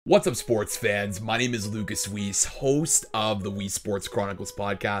What's up, sports fans? My name is Lucas Weiss, host of the Weiss Sports Chronicles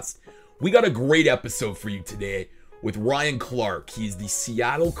podcast. We got a great episode for you today with Ryan Clark. He's the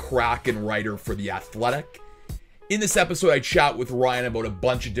Seattle Kraken writer for The Athletic. In this episode, I chat with Ryan about a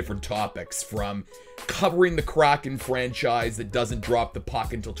bunch of different topics, from covering the Kraken franchise that doesn't drop the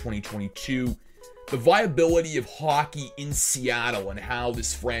puck until 2022, the viability of hockey in Seattle and how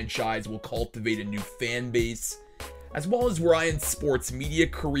this franchise will cultivate a new fan base, as well as Ryan's sports media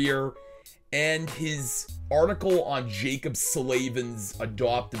career and his article on Jaccob Slavin's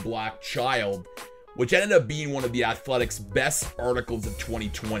adopted black child, which ended up being one of The Athletic's best articles of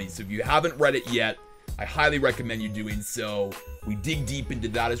 2020. So if you haven't read it yet, I highly recommend you doing so. We dig deep into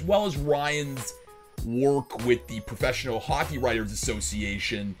that, as well as Ryan's work with the Professional Hockey Writers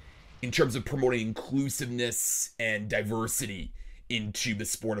Association in terms of promoting inclusiveness and diversity into the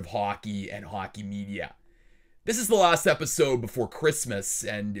sport of hockey and hockey media. This is the last episode before Christmas,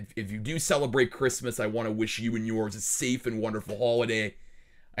 and if you do celebrate Christmas, I want to wish you and yours a safe and wonderful holiday.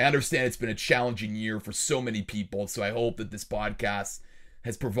 I understand it's been a challenging year for so many people, so I hope that this podcast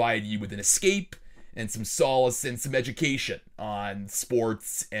has provided you with an escape and some solace and some education on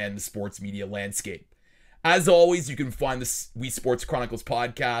sports and the sports media landscape. As always, you can find the Weiss Sports Chronicles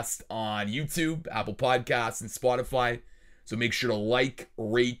podcast on YouTube, Apple Podcasts, and Spotify, so make sure to like,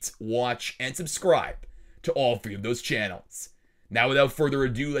 rate, watch, and subscribe to all three of those channels. Now, without further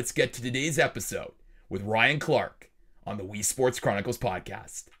ado, let's get to today's episode with Ryan Clark on the Weiss Sports Chronicles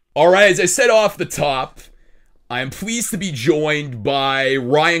podcast. All right, as I said off the top, I am pleased to be joined by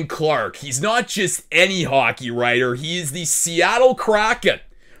Ryan Clark. He's not just any hockey writer, he is the Seattle Kraken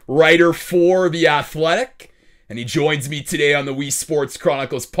writer for The Athletic, and he joins me today on the Weiss Sports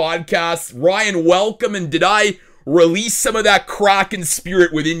Chronicles podcast. Ryan, welcome, and did I release some of that Kraken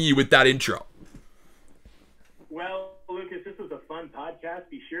spirit within you with that intro? Well, Lucas, this was a fun podcast.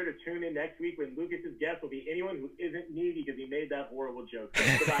 Be sure to tune in next week when Lucas's guest will be anyone who isn't me, because he made that horrible joke.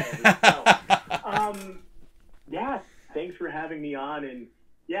 Yeah, thanks for having me on. And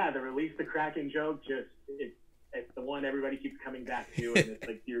yeah, the Release the Kraken joke, it's the one everybody keeps coming back to, and it's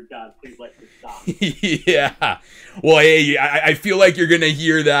like, dear God, please let this stop. Yeah. Well, hey, I feel like you're gonna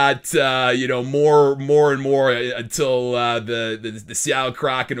hear that, more and more until the Seattle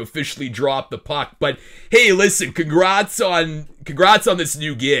Kraken officially drop the puck. But hey, listen, congrats on this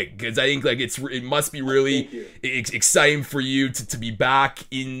new gig, because I think it must be really exciting for you to be back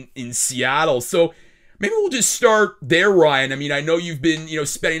in Seattle. So maybe we'll just start there, Ryan. I mean, I know you've been,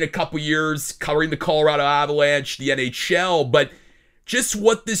 spending a couple years covering the Colorado Avalanche, the NHL, but just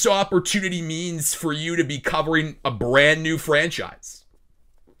what this opportunity means for you to be covering a brand new franchise.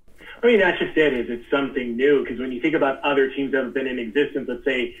 I mean, that's just it. It's something new, because when you think about other teams that have been in existence, let's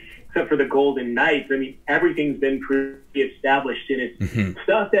say, except for the Golden Knights, I mean, everything's been pretty established, and it's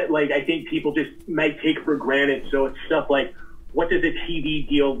stuff that, I think people just might take for granted. So it's stuff like, what does a TV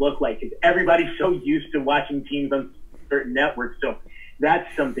deal look like? Because everybody's so used to watching teams on certain networks. So that's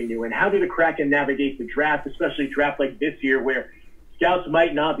something new. And how do the Kraken navigate the draft, especially draft like this year, where scouts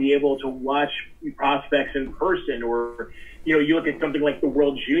might not be able to watch prospects in person? Or, you look at something like the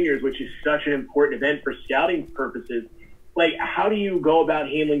World Juniors, which is such an important event for scouting purposes. How do you go about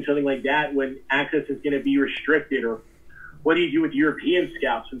handling something like that when access is going to be restricted? Or what do you do with European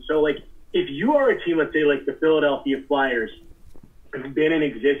scouts? And so, if you are a team, let's say like the Philadelphia Flyers, have been in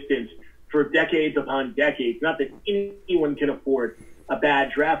existence for decades upon decades. Not that anyone can afford a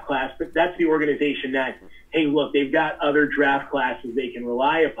bad draft class, but that's the organization that, hey, look, they've got other draft classes they can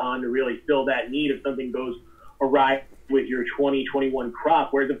rely upon to really fill that need if something goes awry with your 2021 crop.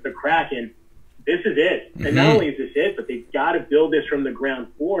 Whereas if the Kraken, this is it. And not only is this it, but they've got to build this from the ground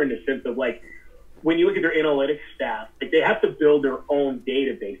floor, in the sense of, when you look at their analytics staff, they have to build their own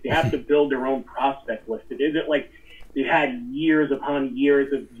database. They have to build their own prospect list. It isn't like they've had years upon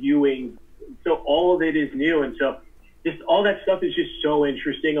years of viewing. So all of it is new. And so just all that stuff is just so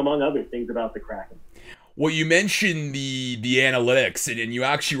interesting, among other things, about the Kraken. Well, you mentioned the analytics, and you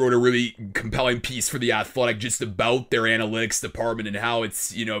actually wrote a really compelling piece for The Athletic just about their analytics department and how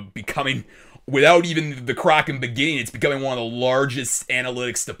it's, becoming, without even the Kraken beginning, it's becoming one of the largest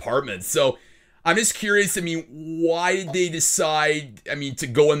analytics departments. So I'm just curious, why did they decide, to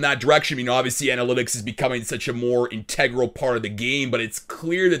go in that direction? Obviously analytics is becoming such a more integral part of the game, but it's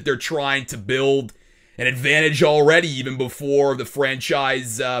clear that they're trying to build an advantage already, even before the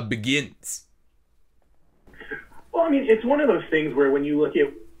franchise begins. Well, it's one of those things where when you look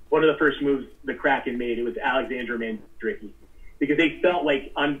at one of the first moves the Kraken made, it was Alexander Mandrycky, because they felt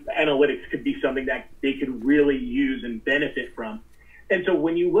like analytics could be something that they could really use and benefit from. And so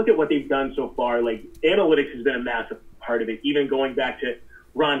when you look at what they've done so far, analytics has been a massive part of it, even going back to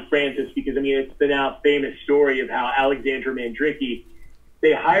Ron Francis, because, I mean, it's the now famous story of how Alexandra Mandrycky,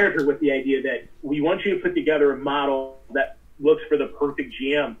 they hired her with the idea that we want you to put together a model that looks for the perfect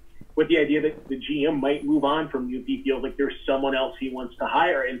GM, with the idea that the GM might move on from you if he feels like there's someone else he wants to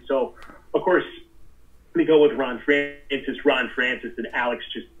hire. And so, of course, we go with Ron Francis and Alex,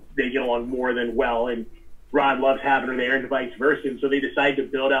 just they get along more than well, and Ron loves having her there and vice versa. And so they decided to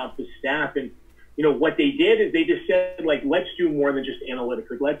build out the staff. And, you know, what they did is they just said, like, let's do more than just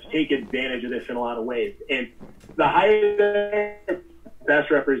analytics. Like, let's take advantage of this in a lot of ways. And the hire that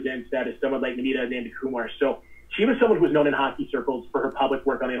best represents that is someone like Namita Nandakumar. So she was someone who was known in hockey circles for her public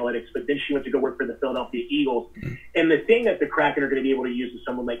work on analytics, but then she went to go work for the Philadelphia Eagles. And the thing that the Kraken are going to be able to use with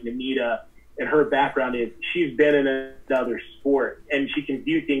someone like Namita and her background is she's been in another sport, and she can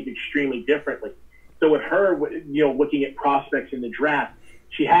view things extremely differently. So with her, you know, looking at prospects in the draft,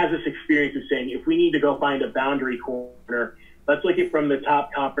 she has this experience of saying, if we need to go find a boundary corner, let's look at from the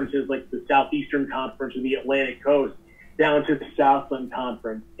top conferences like the Southeastern Conference or the Atlantic Coast down to the Southland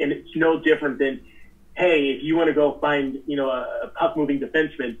Conference. And it's no different than, hey, if you want to go find, you know, a puck-moving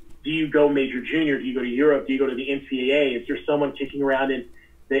defenseman, do you go major junior? Do you go to Europe? Do you go to the NCAA? Is there someone kicking around in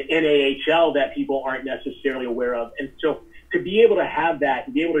the NAHL that people aren't necessarily aware of? And so to be able to have that,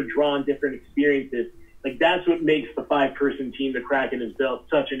 to be able to draw on different experiences, like that's what makes the 5-person team the Kraken has built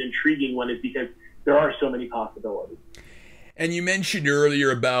such an intriguing one, is because there are so many possibilities. And you mentioned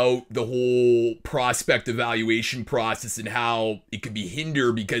earlier about the whole prospect evaluation process and how it could be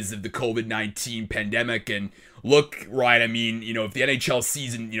hindered because of the COVID-19 pandemic. And look, Ryan, I mean, you know, if the NHL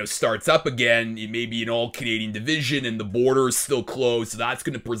season, you know, starts up again, it may be an all-Canadian division and the border is still closed, so that's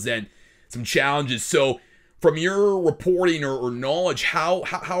going to present some challenges. So from your reporting or knowledge, how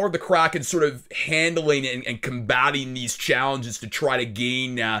are the Kraken sort of handling and combating these challenges to try to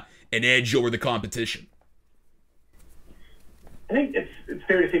gain an edge over the competition? I think it's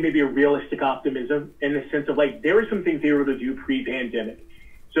fair to say maybe a realistic optimism in the sense of, like, there were some things they were able to do pre-pandemic.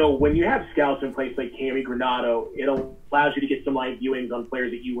 So when you have scouts in place like Cammy Granato, it allows you to get some live viewings on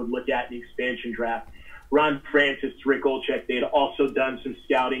players that you would look at in the expansion draft. Ron Francis, Rick Olczyk, they had also done some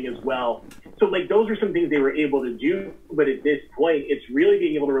scouting as well. So, like, those are some things they were able to do. But at this point, it's really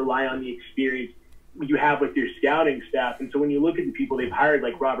being able to rely on the experience you have with your scouting staff. And so when you look at the people they've hired,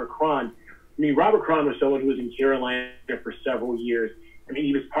 like Robert Cron, I mean, Robert Cron was someone who was in Carolina for several years. I mean,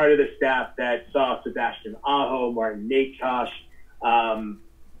 he was part of the staff that saw Sebastian Aho, Martin Nakatosh,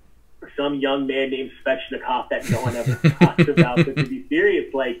 some young man named Svechnikov that no one ever talks about. But to be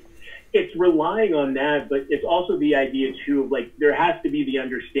serious, like, it's relying on that, but it's also the idea, too, of, like, there has to be the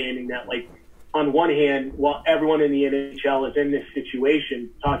understanding that, like, on one hand, while everyone in the NHL is in this situation,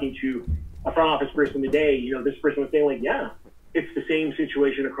 talking to a front office person today, you know, this person was saying, like, yeah, it's the same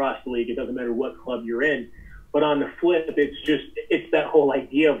situation across the league. It doesn't matter what club you're in. But on the flip, it's that whole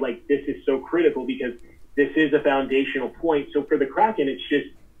idea of, like, this is so critical because this is a foundational point. So for the Kraken,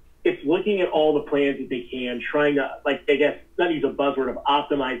 it's looking at all the plans that they can, trying to, like, I guess, not use a buzzword of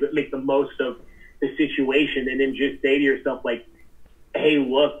optimize, but make the most of the situation, and then just say to yourself, like, hey,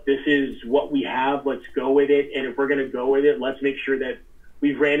 look, this is what we have. Let's go with it. And if we're going to go with it, let's make sure that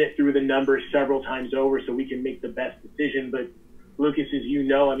we've ran it through the numbers several times over so we can make the best decision. But Lucas, as you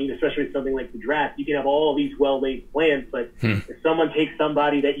know, I mean, especially with something like the draft, you can have all these well-laid plans, but if someone takes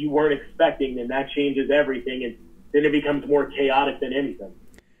somebody that you weren't expecting, then that changes everything, and then it becomes more chaotic than anything.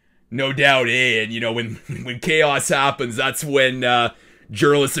 No doubt, and, you know, when chaos happens, that's when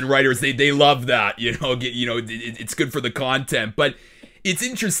journalists and writers, they love that, it's good for the content. But it's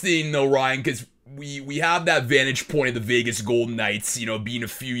interesting, though, Ryan, because we have that vantage point of the Vegas Golden Knights, being a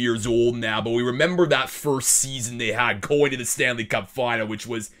few years old now, but we remember that first season they had going to the Stanley Cup Final, which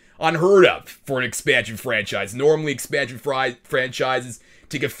was unheard of for an expansion franchise. Normally, expansion franchises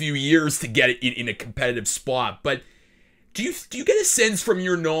take a few years to get it in a competitive spot. But do you get a sense from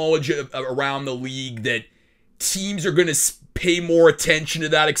your knowledge around the league that teams are going to pay more attention to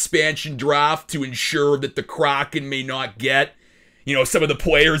that expansion draft to ensure that the Kraken may not get some of the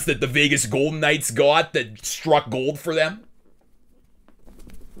players that the Vegas Golden Knights got that struck gold for them?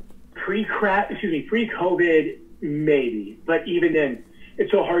 Pre-COVID, maybe. But even then,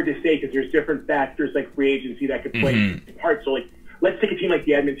 it's so hard to say because there's different factors like free agency that could play a part. So, let's take a team like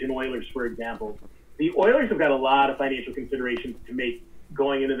the Edmonton Oilers, for example. The Oilers have got a lot of financial considerations to make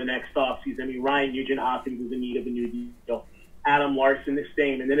going into the next offseason. I mean, Ryan Nugent-Hopkins is in need of a new deal. Adam Larson the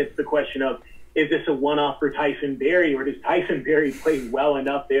same. And then it's the question of, is this a one-off for Tyson Barrie, or does Tyson Barrie play well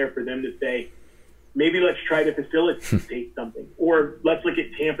enough there for them to say, maybe let's try to facilitate something? Or let's look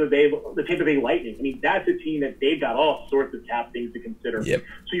at the Tampa Bay Lightning. I mean, that's a team that they've got all sorts of cap things to consider. Yep.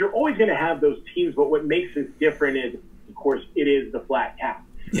 So you're always going to have those teams, but what makes this different is course, it is the flat cap.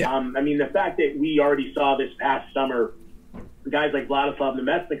 Yeah. I mean, the fact that we already saw this past summer, guys like Vladislav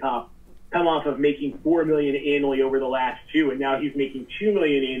Nemesnikov come off of making $4 million annually over the last 2, and now he's making $2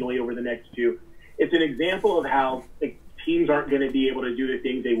 million annually over the next 2. It's an example of how teams aren't going to be able to do the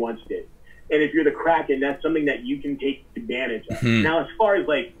things they once did. And if you're the Kraken, that's something that you can take advantage of. Now, as far as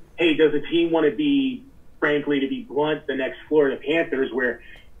like, hey, does a team want to be, frankly, to be blunt, the next Florida Panthers, where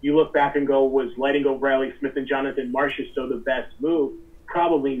you look back and go, was letting go Riley Smith and Jonathan Marchessault so the best move?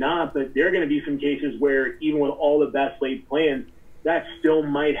 Probably not, but there are going to be some cases where even with all the best laid plans, that still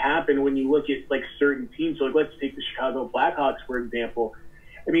might happen when you look at like certain teams. So like, let's take the Chicago Blackhawks, for example.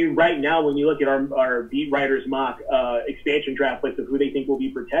 I mean, right now, when you look at our beat writers' mock expansion draft list of who they think will be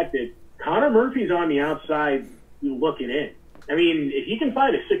protected, Connor Murphy's on the outside looking in. I mean, if you can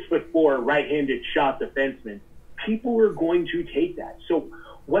find a 6'4" right-handed shot defenseman, people are going to take that. So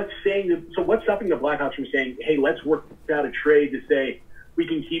what's stopping the Blackhawks from saying, hey, let's work out a trade to say we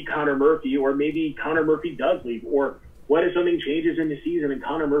can keep Connor Murphy, or maybe Connor Murphy does leave, or what if something changes in the season and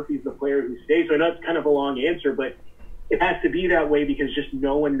Connor Murphy's the player who stays? So I know it's kind of a long answer, but it has to be that way because just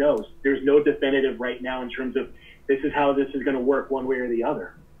no one knows. There's no definitive right now in terms of this is how this is going to work one way or the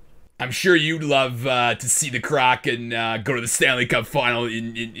other. I'm sure you'd love to see the Kraken go to the Stanley Cup final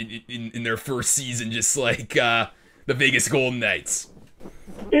in their first season, just like the Vegas Golden Knights.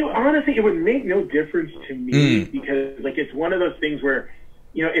 Honestly, it would make no difference to me because like it's one of those things where,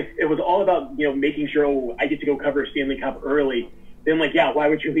 you know, if it was all about, you know, making sure, oh, I get to go cover a Stanley Cup early, then like, yeah, why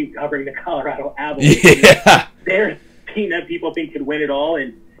would you be covering the Colorado Avalanche? Yeah. They're a team that people think could win it all,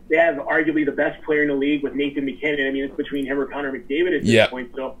 and they have arguably the best player in the league with Nathan McKinnon. I mean, it's between him or Connor McDavid at this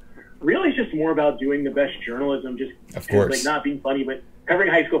point. So really it's just more about doing the best journalism, just of course, like not being funny, but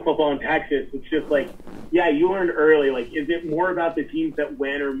covering high school football in Texas, it's just like, yeah, you learned early. Like, is it more about the teams that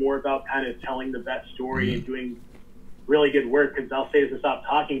win or more about kind of telling the best story and doing really good work? Because I'll say this to stop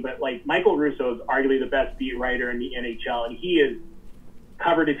talking, but like Michael Russo is arguably the best beat writer in the NHL, and he has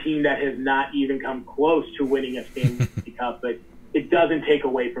covered a team that has not even come close to winning a Stanley Cup, but it doesn't take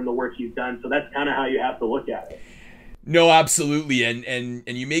away from the work he's done. So that's kind of how you have to look at it. No, absolutely, and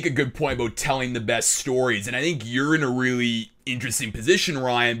you make a good point about telling the best stories, and I think you're in a really interesting position,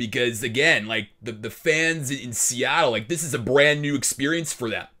 Ryan, because again, like the fans in Seattle, like this is a brand new experience for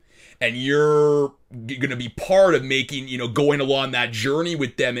them, and you're going to be part of making, you know, going along that journey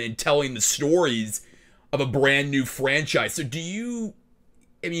with them and telling the stories of a brand new franchise. So do you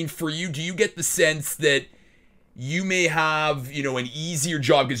get the sense that you may have, you know, an easier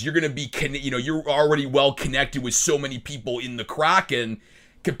job because you're going to be, you're already well connected with so many people in the Kraken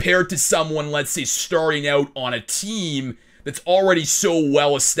compared to someone, let's say, starting out on a team that's already so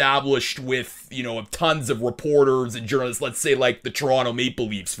well established with, you know, tons of reporters and journalists, let's say like the Toronto Maple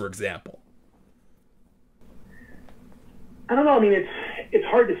Leafs, for example? I don't know. I mean, it's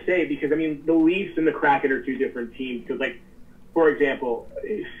hard to say because, I mean, the Leafs and the Kraken are two different teams because, like, for example,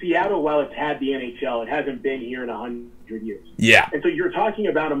 Seattle, while it's had the NHL, it hasn't been here in 100 years. Yeah. And so you're talking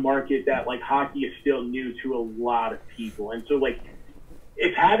about a market that, like, hockey is still new to a lot of people. And so, like,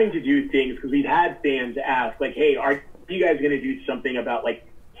 it's having to do things because we've had fans ask, like, hey, are you guys going to do something about, like,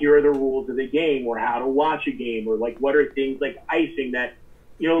 here are the rules of the game or how to watch a game or, like, what are things like icing that,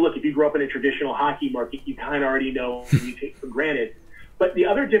 you know, look, if you grew up in a traditional hockey market, you kind of already know and you take for granted. But the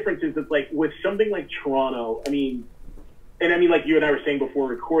other difference is that, like, with something like Toronto, I mean, like you and I were saying before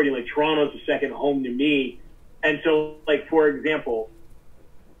recording, like Toronto's a second home to me. And so, like, for example,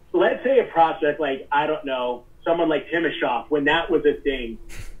 let's say a prospect like, I don't know, someone like Timashov, when that was a thing,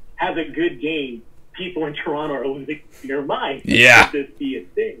 has a good game, people in Toronto are losing their mind. Yeah. Could this be a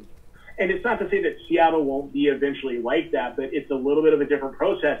thing? And it's not to say that Seattle won't be eventually like that, but it's a little bit of a different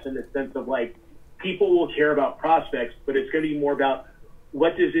process in the sense of, like, people will care about prospects, but it's going to be more about,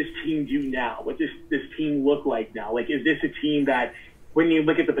 what does this team do now? What does this team look like now? Like, is this a team that, when you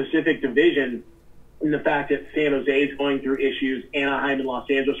look at the Pacific Division and the fact that San Jose is going through issues, Anaheim and Los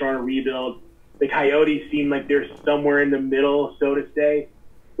Angeles are on a rebuild, the Coyotes seem like they're somewhere in the middle, so to say.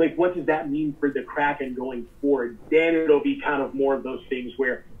 Like, what does that mean for the Kraken going forward? Then it'll be kind of more of those things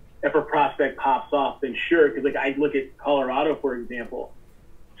where if a prospect pops off, then sure. Because, like, I look at Colorado, for example.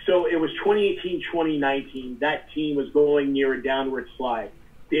 So it was 2018, 2019. That team was going near a downward slide.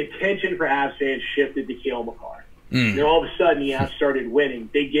 The attention for Avs fans shifted to Cale Makar. And then all of a sudden, the Avs started winning.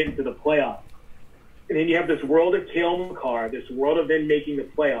 They get into the playoffs. And then you have this world of Cale Makar, this world of them making the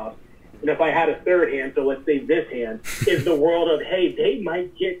playoffs. And if I had a third hand, so let's say this hand, is the world of, hey, they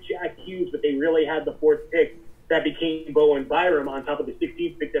might get Jack Hughes, but they really had the fourth pick that became Bowen Byram on top of the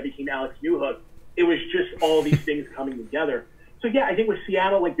 16th pick that became Alex Newhook. It was just all these things coming together. So yeah, I think with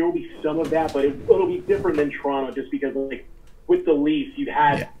Seattle, like there will be some of that, but it'll be different than Toronto just because like with the Leafs, you've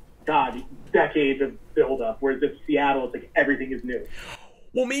had, God, decades of build-up, whereas with Seattle, it's like everything is new.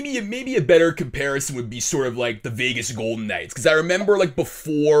 Well, maybe a better comparison would be sort of like the Vegas Golden Knights, because I remember like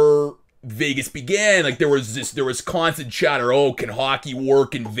before Vegas began, like there was constant chatter. Oh, can hockey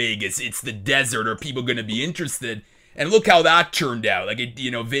work in Vegas? It's the desert. Are people going to be interested? And look how that turned out. Like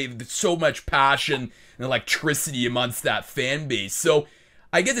so much passion and electricity amongst that fan base. So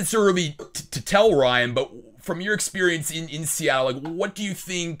I guess it's early to tell, Ryan, but from your experience in Seattle, like what do you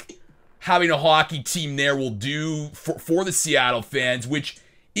think having a hockey team there will do for the Seattle fans, which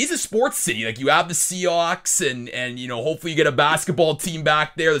is a sports city? Like you have the Seahawks and hopefully you get a basketball team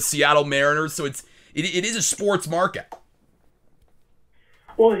back there, the Seattle Mariners. So it is a sports market.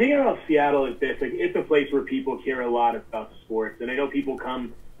 Well, the thing about Seattle is this, like it's a place where people care a lot about sports. And I know people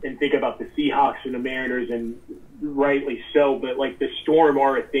come and think about the Seahawks and the Mariners, and rightly so, but like the Storm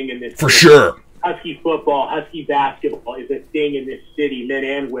are a thing in this For city. sure. Husky football, Husky basketball is a thing in this city, men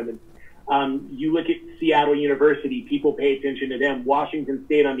and women. You look at Seattle University, people pay attention to them. Washington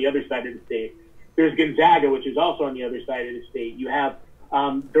State on the other side of the state. There's Gonzaga, which is also on the other side of the state. You have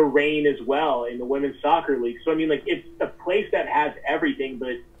the Reign as well in the women's soccer league. So, I mean, like, it's a place that has everything,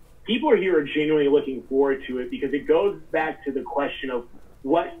 but people here are genuinely looking forward to it because it goes back to the question of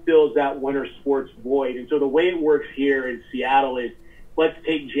what fills that winter sports void. And so the way it works here in Seattle is, let's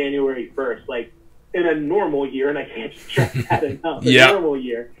take January 1st. Like, in a normal year, and I can't stress that enough, a normal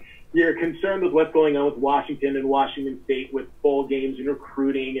year, you're concerned with what's going on with Washington and Washington State with bowl games and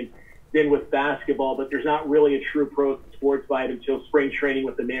recruiting and then with basketball, but there's not really a true pro sports vibe until spring training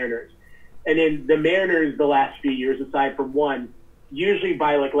with the Mariners. And then the Mariners the last few years, aside from one, usually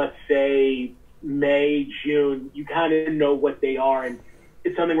by like, let's say May, June, you kind of know what they are. And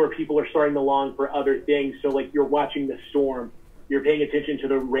it's something where people are starting to long for other things. So like you're watching the Storm, you're paying attention to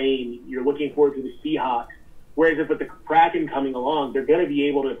the Reign, you're looking forward to the Seahawks. Whereas if with the Kraken coming along, they're going to be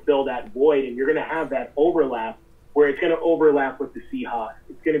able to fill that void, and you're going to have that overlap where it's going to overlap with the Seahawks.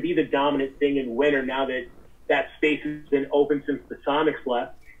 It's going to be the dominant thing in winter now that that space has been open since the Sonics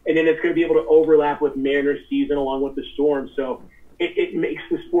left. And then it's going to be able to overlap with Mariners season along with the Storm. So it makes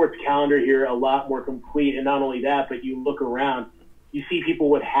the sports calendar here a lot more complete. And not only that, but you look around, you see people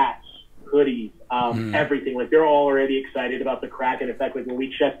with hats, hoodies, everything. Like they're all already excited about the Kraken. In fact, like when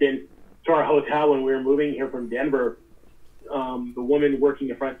we checked in to our hotel when we were moving here from Denver, the woman working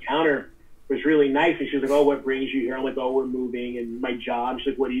the front counter was really nice. And she was like, oh, what brings you here? I'm like, oh, we're moving and my job. She's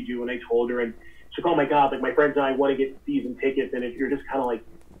like, what do you do? And I told her, and she's like, oh my God, like my friends and I want to get season tickets. And if you're just kind of like,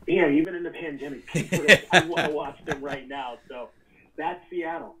 damn, even in the pandemic, I want to watch them right now. So that's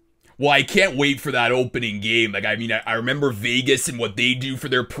Seattle. Well, I can't wait for that opening game. Like, I mean, I remember Vegas and what they do for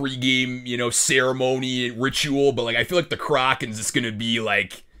their pregame, ceremony and ritual. But like, I feel like the Kraken's just going to be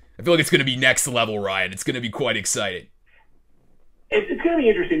like, I feel like it's going to be next level, Ryan. It's going to be quite exciting. It's going to be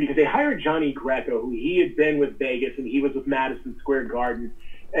interesting because they hired Johnny Greco, who he had been with Vegas and he was with Madison Square Garden.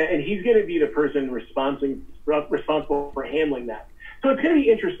 And he's going to be the person responsible for handling that. So it's going to be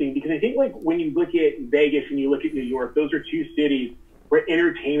interesting because I think like when you look at Vegas and you look at New York, those are two cities where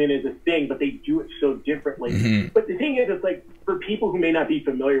entertainment is a thing, but they do it so differently. Mm-hmm. But the thing is, it's like for people who may not be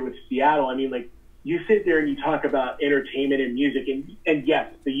familiar with Seattle, I mean, like you sit there and you talk about entertainment and music, and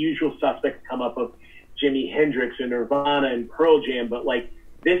yes, the usual suspects come up of Jimi Hendrix and Nirvana and Pearl Jam, but like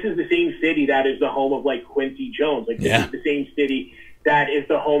this is the same city that is the home of like Quincy Jones. Like this is the same city that is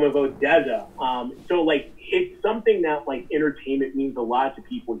the home of Odessa. So like it's something that like entertainment means a lot to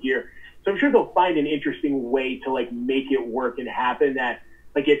people here. So I'm sure they'll find an interesting way to like make it work and happen that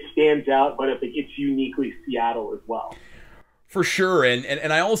like it stands out, but it's uniquely Seattle as well. For sure,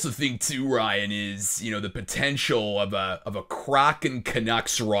 and I also think too, Ryan, is the potential of a Kraken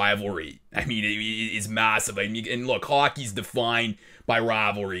Canucks rivalry. I mean, it is massive. I mean, and look, hockey's defined by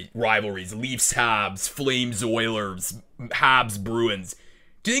rivalries: Leafs, Habs, Flames, Oilers, Habs, Bruins.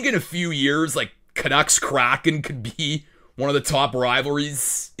 Do you think in a few years, like Canucks Kraken could be one of the top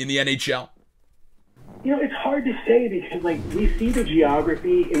rivalries in the NHL? It's hard to say because like we see the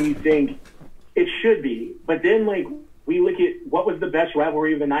geography and we think it should be, but then like we look at what was the best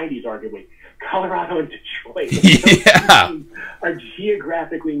rivalry of the 90s, arguably. Colorado and Detroit. Yeah. Are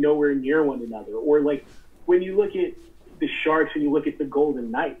geographically nowhere near one another. Or, like, when you look at the Sharks and you look at the Golden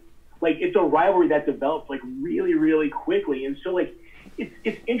Knights, like, it's a rivalry that develops, like, really, really quickly. And so, like,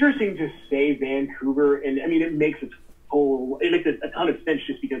 it's interesting to say Vancouver, and, I mean, it makes a ton of sense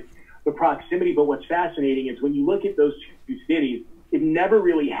just because the proximity. But what's fascinating is when you look at those two cities, it never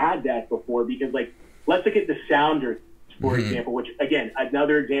really had that before because, like, let's look at the Sounders, for example, which, again,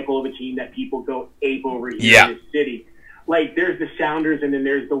 another example of a team that people go ape over here in this city. like there's the Sounders and then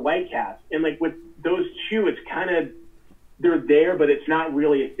there's the Whitecaps. And like with those two, it's kind of, they're there, but it's not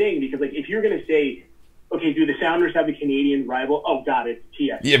really a thing because like if you're going to say, okay, do the Sounders have a Canadian rival? Oh God, it's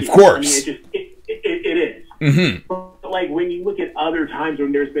TSC. Yeah, of course. I mean, it is. Mm-hmm. But like when you look at other times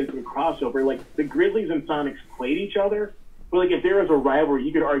when there's been some crossover, like the Grizzlies and Sonics played each other, but like if there was a rivalry,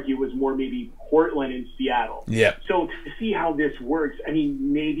 you could argue it was more maybe Portland and Seattle. Yeah. So to see how this works, I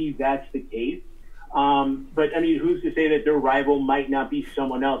mean, maybe that's the case. But I mean, who's to say that their rival might not be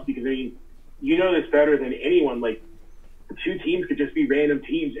someone else? Because I mean, you know this better than anyone. Like, two teams could just be random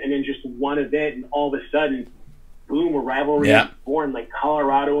teams, and then just one event, and all of a sudden, boom, a rivalry is born. Like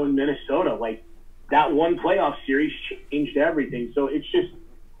Colorado and Minnesota. Like that one playoff series changed everything. So it's just,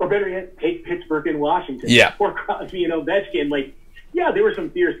 or better yet, take Pittsburgh and Washington. Yeah. Or Crosby and Ovechkin. Like, yeah, there were some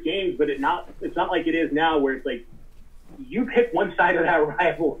fierce games, but it's not like it is now where it's like, you pick one side of that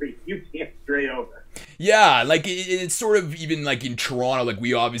rivalry, you can't stray over. Yeah, like it's sort of even like in Toronto, like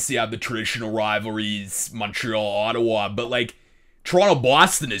we obviously have the traditional rivalries, Montreal, Ottawa, but like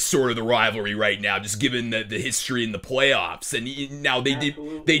Toronto-Boston is sort of the rivalry right now, just given the history in the playoffs. And now they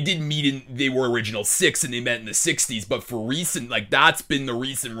did meet in, they were original six and they met in the 60s, but for recent, like that's been the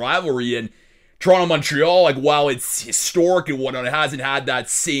recent rivalry. And Toronto-Montreal, like while it's historic and whatnot, it hasn't had that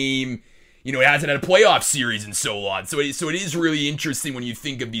same, you know, it hasn't had a playoff series in so long. So it is really interesting when you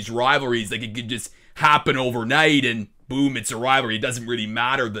think of these rivalries. Like it could just happen overnight and boom, it's a rivalry. It doesn't really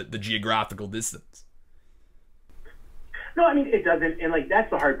matter the geographical distance. No, I mean, it doesn't. And like, that's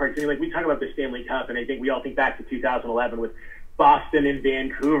the hard part to me. Like we talk about the Stanley Cup and I think we all think back to 2011 with Boston and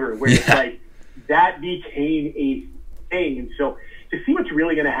Vancouver, where it's like that became a thing. And so to see what's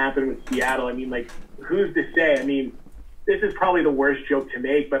really going to happen with Seattle, I mean, like who's to say? I mean, this is probably the worst joke to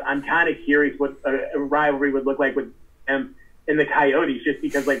make, but I'm kind of curious what a rivalry would look like with them and the Coyotes, just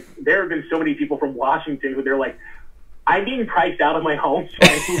because like there have been so many people from Washington who they're like, I'm being priced out of my home, so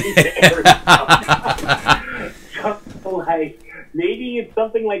I need to air. So like maybe it's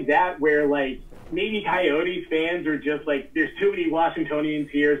something like that where like maybe Coyotes fans are just like, there's too many Washingtonians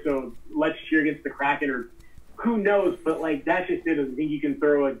here, so let's cheer against the Kraken, or who knows? But like that's just it. I think you can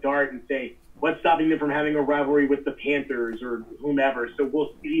throw a dart and say, what's stopping them from having a rivalry with the Panthers or whomever? So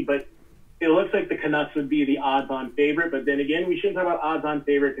we'll see. But it looks like the Canucks would be the odds-on favorite. But then again, we shouldn't talk about odds-on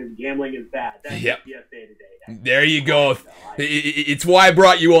favorite because gambling is bad. That's PSA today. There you go. It's why I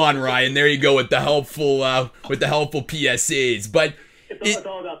brought you on, Ryan. There you go with the helpful PSAs. But it's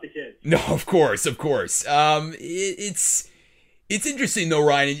all about the kids. No, of course. It's interesting though,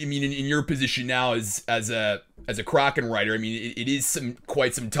 Ryan. I mean, in your position now as a Kraken writer, I mean, it is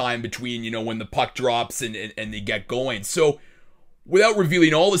quite some time between, you know, when the puck drops and they get going. So without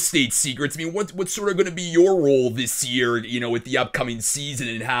revealing all the state secrets, I mean, what's sort of going to be your role this year, you know, with the upcoming season,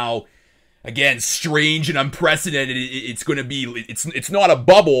 and how, again, strange and unprecedented it's going to be? It's not a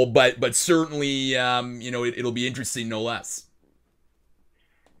bubble, but certainly, you know, it'll be interesting no less.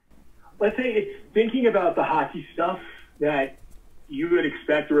 Let's say it's thinking about the hockey stuff that you would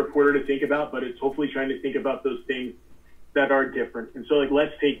expect a reporter to think about, but it's hopefully trying to think about those things that are different. And so, like,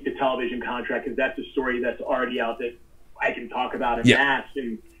 let's take the television contract, because that's a story that's already out that I can talk about in mass,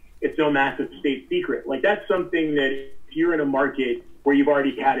 and it's no massive state secret. Like, that's something that if you're in a market where you've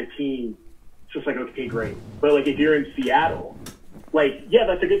already had a team, it's just like, okay, great. But, like, if you're in Seattle, like, yeah,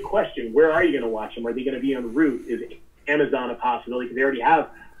 that's a good question. Where are you going to watch them? Are they going to be on Root? Is Amazon a possibility? Because they already have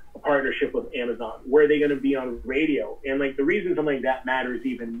a partnership with Amazon. Where are they going to be on radio? And like the reason something like that matters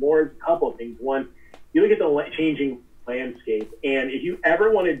even more is a couple of things. One, you look at the changing landscape, and if you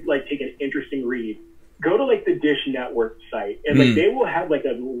ever want to like take an interesting read, go to like the Dish Network site, and like they will have like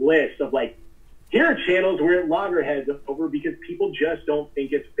a list of like, here are channels where loggerheads over, because people just don't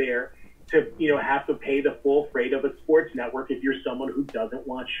think it's fair to, you know, have to pay the full freight of a sports network if you're someone who doesn't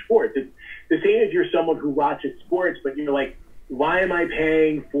watch sports. It's the same if you're someone who watches sports, but you're like, why am I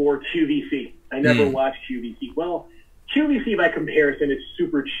paying for QVC? I never watched QVC. Well, QVC by comparison is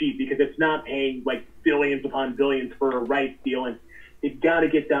super cheap because it's not paying like billions upon billions for a rights deal, and you've got to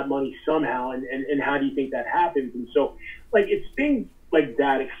get that money somehow. And how do you think that happens? And so, like, it's things like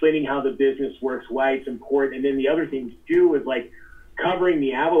that, explaining how the business works, why it's important. And then the other thing too is like covering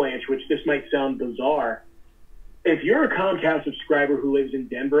the Avalanche, which this might sound bizarre. If you're a Comcast subscriber who lives in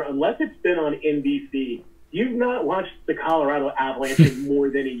Denver, unless it's been on NBC, you've not watched the Colorado Avalanche in more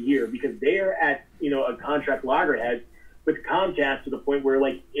than a year, because they are at, you know, a contract loggerhead with Comcast to the point where,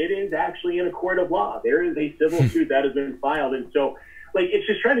 like, it is actually in a court of law. There is a civil suit that has been filed. And so, like, it's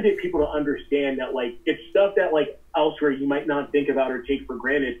just trying to get people to understand that, like, it's stuff that, like, elsewhere you might not think about or take for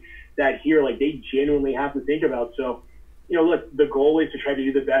granted, that here, like, they genuinely have to think about. So, you know, look, the goal is to try to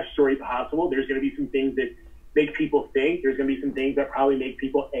do the best story possible. There's going to be some things that make people think. There's going to be some things that probably make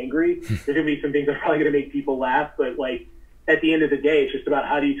people angry. There's going to be some things that are probably going to make people laugh. But like at the end of the day, it's just about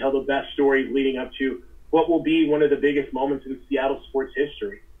how do you tell the best stories leading up to what will be one of the biggest moments in Seattle sports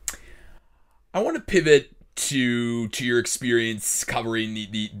history. I want to pivot to your experience covering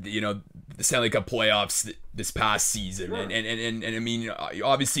the Stanley Cup playoffs this past season. Sure. And I mean,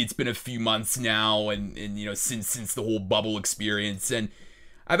 obviously it's been a few months now and since the whole bubble experience, and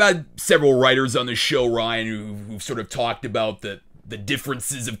I've had several writers on the show, Ryan, who've sort of talked about the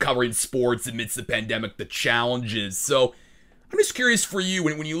differences of covering sports amidst the pandemic, the challenges. So I'm just curious for you,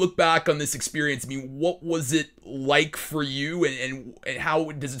 when you look back on this experience, I mean, what was it like for you, and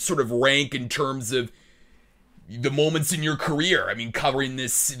how does it sort of rank in terms of the moments in your career? I mean, covering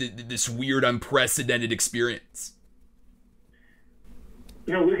this weird, unprecedented experience.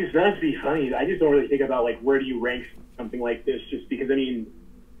 Lucas, not to be funny, I just don't really think about, like, where do you rank something like this, just because, I mean,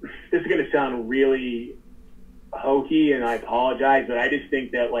 this is going to sound really hokey, and I apologize, but I just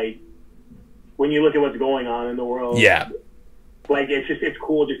think that, like, when you look at what's going on in the world, like, it's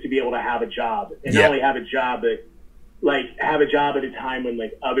cool just to be able to have a job, and not only have a job, but like have a job at a time when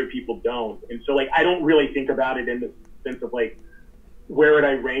like other people don't. And so like I don't really think about it in the sense of like where would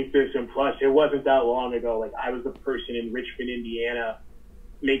I rank this, and plus it wasn't that long ago, like I was the person in Richmond, Indiana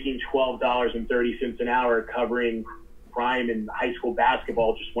making $12.30 an hour covering crime and high school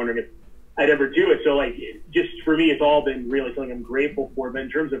basketball, just wondering if I'd ever do it. So like just for me it's all been really something I'm grateful for. But in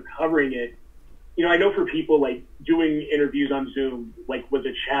terms of covering it, I know for people like doing interviews on Zoom like was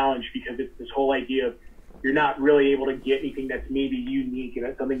a challenge, because it's this whole idea of you're not really able to get anything that's maybe unique, and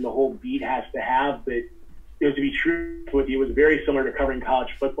that's something the whole beat has to have. But to be true with you, it was very similar to covering college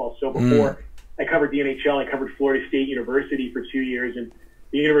football. So before I covered the NHL, I covered Florida State University for 2 years and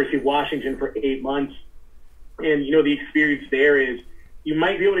the University of Washington for 8 months. And, the experience there is you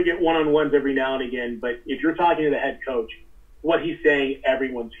might be able to get one-on-ones every now and again, but if you're talking to the head coach, what he's saying,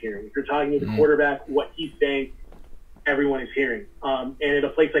 everyone's hearing. If you're talking to the quarterback, what he's saying, everyone is hearing. And at a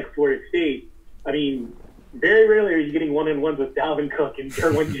place like Florida State, I mean, very rarely are you getting one-on-ones with Dalvin Cook and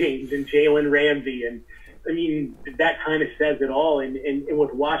Derwin James and Jalen Ramsey. And, I mean, that kind of says it all. And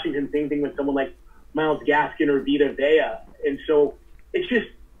with Washington, same thing with someone like Myles Gaskin or Vita Vea. And so it's just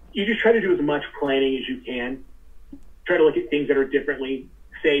 – you just try to do as much planning as you can. Try to look at things that are differently.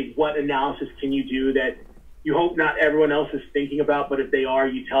 Say, what analysis can you do that you hope not everyone else is thinking about, but if they are,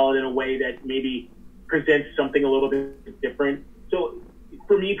 you tell it in a way that maybe presents something a little bit different. So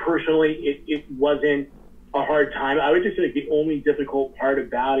for me personally, it wasn't a hard time. I would just say like the only difficult part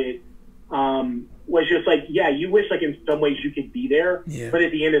about it was just like, yeah, you wish like in some ways you could be there, but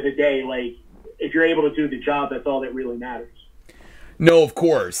at the end of the day, like if you're able to do the job, that's all that really matters. No, of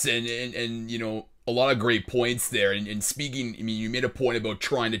course. And a lot of great points there. And speaking, I mean, you made a point about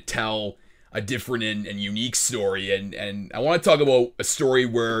trying to tell a different and unique story. And I want to talk about a story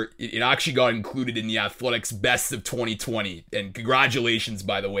where it actually got included in the Athletics Best of 2020. And congratulations,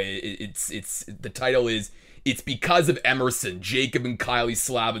 by the way. It's the title is "It's Because of Emerson, Jacob and Kylie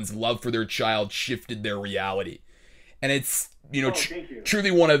Slavin's love for their child shifted their reality." And it's,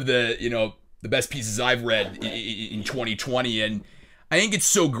 truly one of the, the best pieces I've read in 2020. And I think it's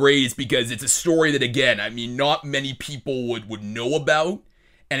so great is because it's a story that, again, I mean, not many people would know about.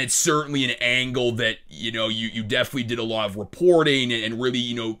 And it's certainly an angle that, you definitely did a lot of reporting and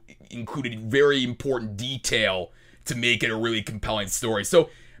really, included very important detail to make it a really compelling story. So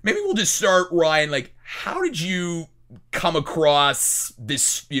maybe we'll just start, Ryan, like, how did you come across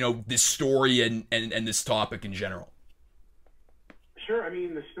this, this story and this topic in general? Sure. I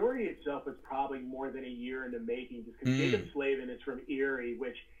mean, the story itself was probably more than a year in the making, just because Jacob Slavin is from Erie,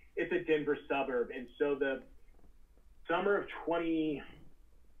 which is a Denver suburb. And so the summer of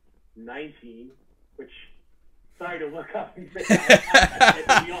 2019, which, sorry to look up and say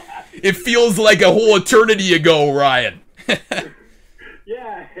that. It feels like a whole eternity ago, Ryan.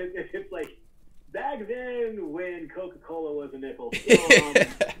 Yeah, it's like back then when Coca-Cola was a nickel.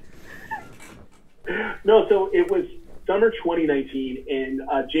 So it was summer 2019, and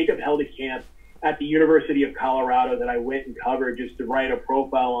Jacob held a camp at the University of Colorado that I went and covered just to write a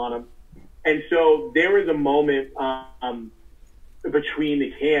profile on him. And so there was a moment between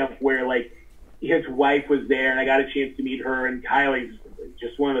the camp where like his wife was there and I got a chance to meet her, and Kylie's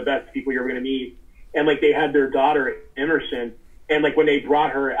just one of the best people you're going to meet. And like they had their daughter Emerson, and like when they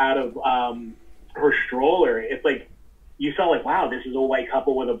brought her out of her stroller, it's like you saw like, wow, this is a white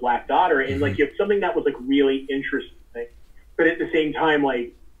couple with a black daughter. And like it's something that was like really interesting, but at the same time,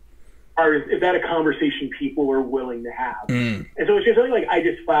 like, is that a conversation people were willing to have? And so it's just something like I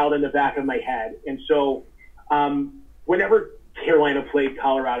just filed in the back of my head. And so whenever Carolina played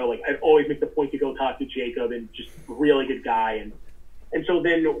Colorado, like I'd always make the point to go talk to Jacob, and just a really good guy. And so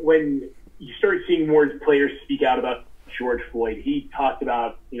then when you start seeing more players speak out about George Floyd, he talked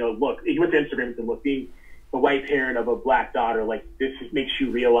about, look, he went to Instagram and said, look, being the white parent of a black daughter, like this makes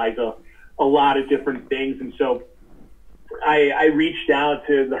you realize a lot of different things. And so I reached out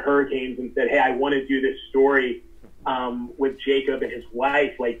to the Hurricanes and said, hey, I want to do this story with Jacob and his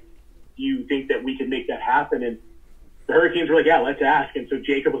wife. Like, do you think that we can make that happen? And the Hurricanes were like, yeah, let's ask. And so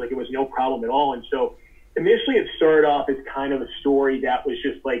Jacob was like, it was no problem at all. And so initially it started off as kind of a story that was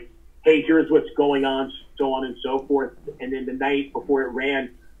just like, hey, here's what's going on, so on and so forth. And then the night before it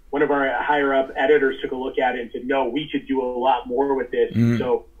ran, one of our higher up editors took a look at it and said, no, we could do a lot more with this. Mm-hmm.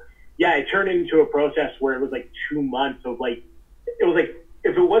 So yeah, it turned into a process where it was like 2 months of like, it was like,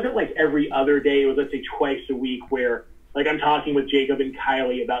 if it wasn't like every other day, it was, let's say, twice a week, where like I'm talking with Jacob and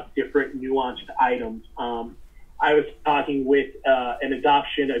Kylie about different nuanced items. I was talking with an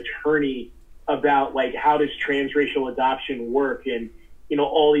adoption attorney about like, how does transracial adoption work, and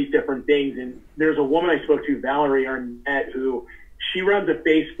all these different things. And there's a woman I spoke to, Valerie Arnett, who she runs a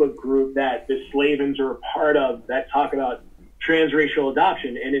Facebook group that the Slavens are a part of that talk about transracial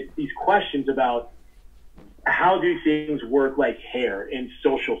adoption. And it's these questions about how do things work like hair in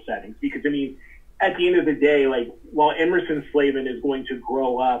social settings? Because, I mean, at the end of the day, like, while Emerson Slavin is going to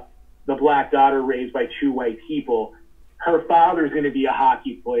grow up the black daughter raised by 2 white people, her father is going to be a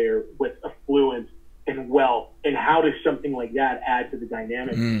hockey player with affluence and wealth. And how does something like that add to the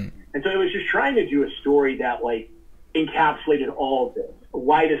dynamic? And so it was just trying to do a story that, like, encapsulated all of this.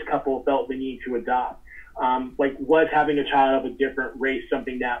 Why this couple felt the need to adopt. Like, was having a child of a different race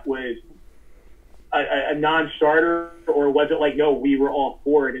something that was a non-starter, or was it like, no, we were all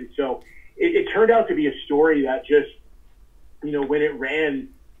for it? And so it turned out to be a story that just, when it ran,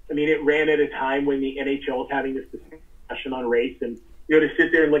 I mean, it ran at a time when the NHL was having this discussion on race, and, to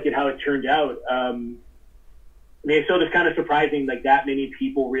sit there and look at how it turned out, I mean, so it's kind of surprising, like, that many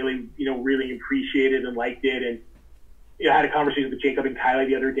people really, really appreciated and liked it. And, I had a conversation with Jacob and Kylie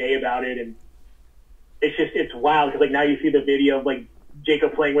the other day about it, and it's wild, because, like, now you see the video of, like,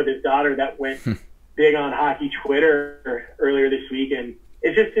 Jacob playing with his daughter that went big on hockey Twitter earlier this week. And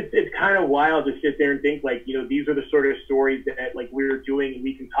it's kind of wild to sit there and think, like, these are the sort of stories that, like, we're doing and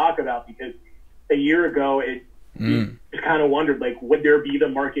we can talk about, because a year ago you just kind of wondered, like, would there be the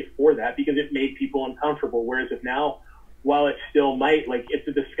market for that? Because it made people uncomfortable. Whereas if now, while it still might, like, it's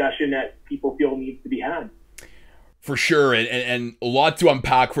a discussion that people feel needs to be had. For sure, and a lot to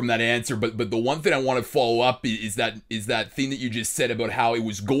unpack from that answer, but the one thing I want to follow up is that thing that you just said about how it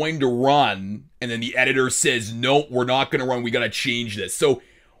was going to run, and then the editor says, no, we're not going to run, we got to change this. So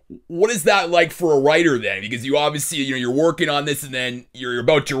what is that like for a writer then? Because you obviously, you're working on this, and then you're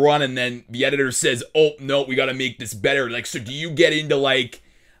about to run, and then the editor says, oh, no, we got to make this better. Like, so do you get into like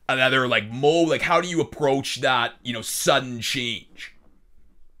another like mode? Like, how do you approach that, sudden change?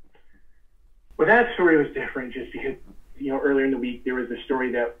 Well, that story was different just because, earlier in the week, there was a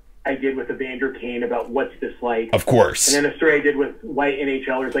story that I did with Evander Kane about what's this like. Of course. And then a story I did with white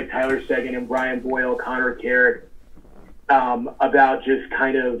NHLers like Tyler Seguin and Brian Boyle, Connor Carrick, about just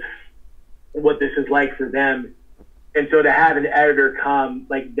kind of what this is like for them. And so to have an editor come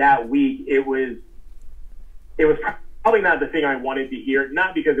like that week, it was probably not the thing I wanted to hear,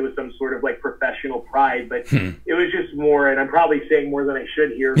 not because it was some sort of like professional pride, but it was just more, and I'm probably saying more than I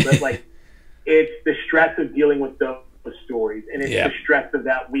should here, but like, it's the stress of dealing with those stories. And it's the stress of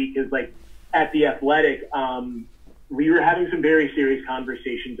that week is like at The Athletic, we were having some very serious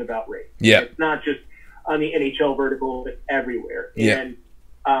conversations about race. Yeah. It's not just on the NHL vertical, but everywhere. Yeah.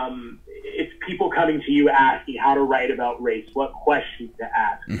 And it's people coming to you asking how to write about race, what questions to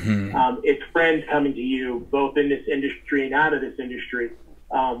ask. It's friends coming to you, both in this industry and out of this industry,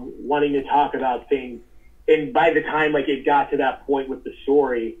 wanting to talk about things. And by the time like it got to that point with the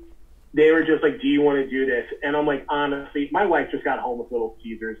story, they were just like, do you want to do this? And I'm like, honestly, my wife just got home with Little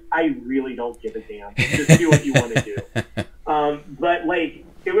Caesars. I really don't give a damn. Just do what you want to do. But like,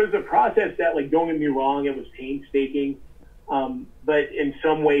 it was a process that, like, don't get me wrong, it was painstaking. But in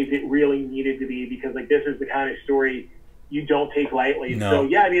some ways it really needed to be, because like, this is the kind of story you don't take lightly. No. So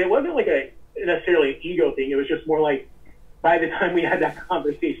yeah, I mean, it wasn't like necessarily an ego thing. It was just more like, by the time we had that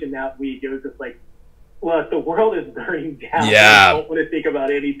conversation that week, it was just like, look, the world is burning down. Yeah. I don't want to think about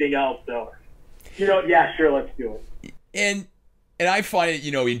anything else. So, yeah, sure, let's do it. And I find it,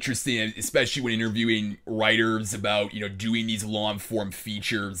 interesting, especially when interviewing writers about, doing these long-form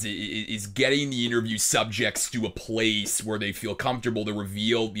features, is getting the interview subjects to a place where they feel comfortable to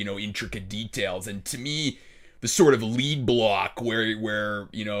reveal, intricate details. And to me, the sort of lead block where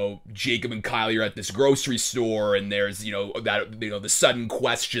you know, Jacob and Kylie are at this grocery store, and there's, you know, that, you know, the sudden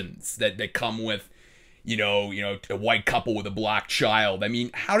questions that come with, you know, a white couple with a black child. I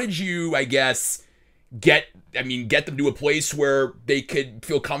mean, how did you, I guess, get them to a place where they could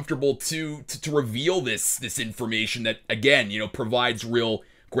feel comfortable to reveal this information that, again, you know, provides real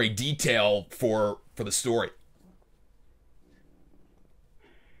great detail for the story?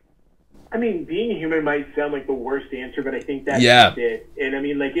 I mean, being human might sound like the worst answer, but I think that's it. And I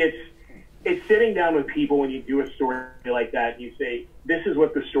mean, like, it's sitting down with people when you do a story like that, and you say, this is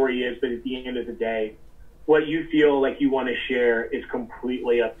what the story is, but at the end of the day, what you feel like you want to share is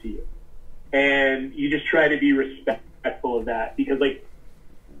completely up to you. And you just try to be respectful of that, because, like,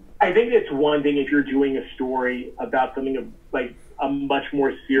 I think it's one thing if you're doing a story about something of, like, a much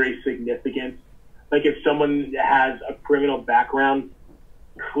more serious significance. Like, if someone has a criminal background,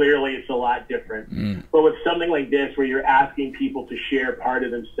 clearly it's a lot different. But with something like this, where you're asking people to share part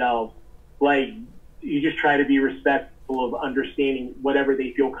of themselves, like, you just try to be respectful of understanding whatever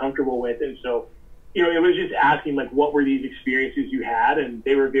they feel comfortable with. And so, you know, it was just asking, like, what were these experiences you had? And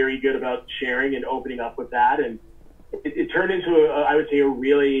they were very good about sharing and opening up with that. And it turned into, I would say, a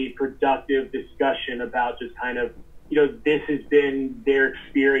really productive discussion about just kind of, you know, this has been their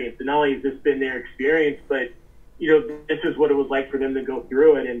experience. And not only has this been their experience, but, you know, this is what it was like for them to go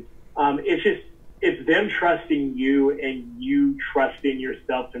through it. And it's them trusting you and you trusting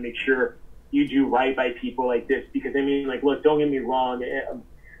yourself to make sure you do right by people like this. Because, I mean, like, look, don't get me wrong.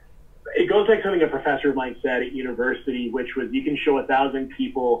 It goes like something a professor of mine said at university, which was, you can show 1,000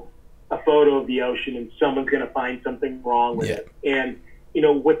 people a photo of the ocean and someone's going to find something wrong with it. And, you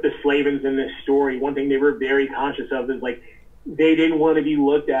know, with the Slavens in this story, one thing they were very conscious of is, like, they didn't want to be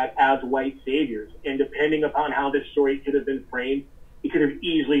looked at as white saviors. And depending upon how this story could have been framed, it could have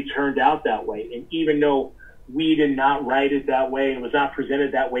easily turned out that way. And even though we did not write it that way and was not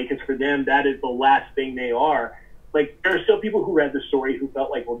presented that way, because for them, that is the last thing they are. Like, there are still people who read the story who felt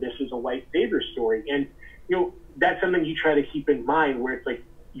like, well, this is a white savior story. And, you know, that's something you try to keep in mind, where it's like,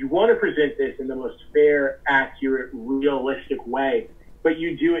 you want to present this in the most fair, accurate, realistic way, but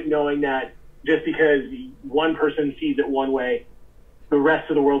you do it knowing that just because one person sees it one way, the rest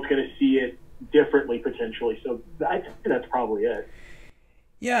of the world's going to see it differently, potentially. So I think that's probably it.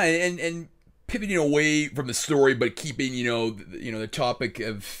 Yeah, and pivoting away from the story, but keeping, you know, the topic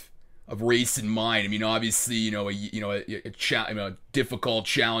of race in mind. I mean, obviously, a difficult,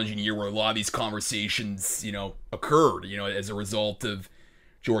 challenging year where a lot of these conversations, you know, occurred, you know, as a result of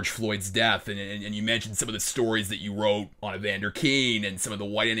George Floyd's death. And you mentioned some of the stories that you wrote on Evander Kane and some of the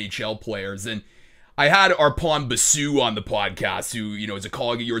white NHL players. And I had Arpon Basu on the podcast, who, you know, is a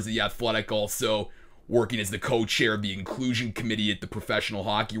colleague of yours at The Athletic, also working as the co-chair of the inclusion committee at the Professional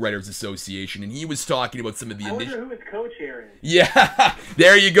Hockey Writers Association, and he was talking about some of the I wonder who his co-chair is. Yeah,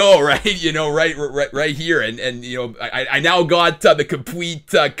 there you go, right? You know, right here, and you know, I now got the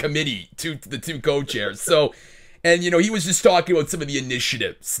complete committee, the two co-chairs. So, and you know, he was just talking about some of the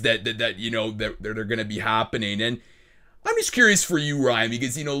initiatives that you know that are going to be happening, and I'm just curious for you, Ryan,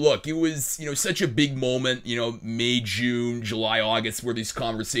 because, you know, look, it was, you know, such a big moment, you know, May, June, July, August, where these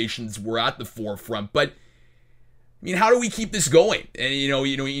conversations were at the forefront. But, I mean, how do we keep this going? And, you know,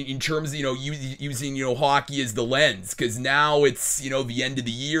 in terms of, you know, using, you know, hockey as the lens, because now it's, you know, the end of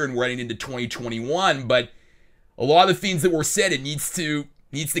the year and we're heading into 2021. But a lot of the things that were said, it needs to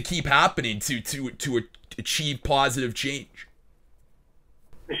keep happening to achieve positive change.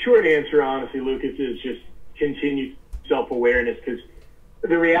 The short answer, honestly, Lucas, is just continued self-awareness, because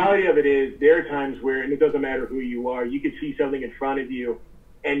the reality of it is there are times where, and it doesn't matter who you are, you could see something in front of you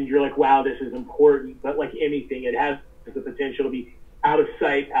and you're like, wow, this is important. But like anything, it has the potential to be out of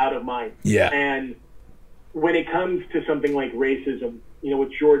sight, out of mind. Yeah. And when it comes to something like racism, you know,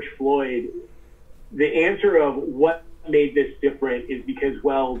 with George Floyd, the answer of what made this different is because,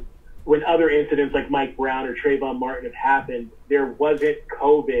 well, when other incidents like Mike Brown or Trayvon Martin have happened, there wasn't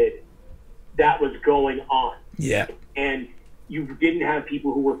COVID that was going on. Yeah. And you didn't have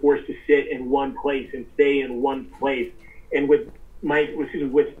people who were forced to sit in one place and stay in one place. And with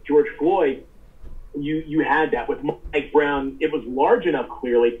George Floyd, you had that. With Mike Brown, it was large enough,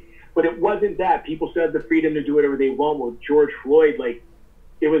 clearly, but it wasn't that. People still had the freedom to do whatever they want. With George Floyd, like,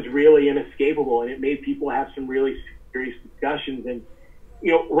 it was really inescapable, and it made people have some really serious discussions. And,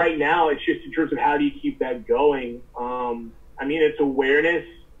 you know, right now, it's just in terms of how do you keep that going. I mean, it's awareness.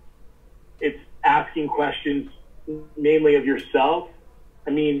 It's asking questions mainly of yourself. I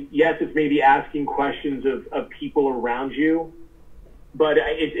mean, yes, it's maybe asking questions of people around you, but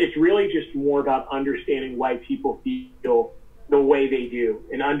it's really just more about understanding why people feel the way they do,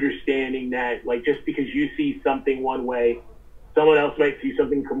 and understanding that, like, just because you see something one way, someone else might see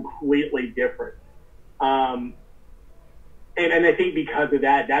something completely different. And I think because of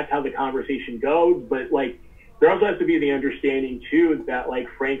that, that's how the conversation goes. But, like, there also has to be the understanding, too, that, like,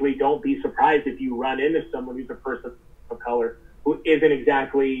 frankly, don't be surprised if you run into someone who's a person of color who isn't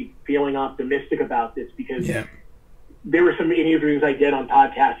exactly feeling optimistic about this, because there were some interviews I did on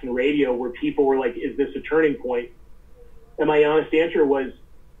podcasts and radio where people were like, is this a turning point? And my honest answer was,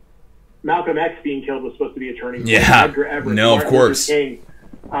 Malcolm X being killed was supposed to be a turning point. Edgar Everett, no, Martin of course. Luther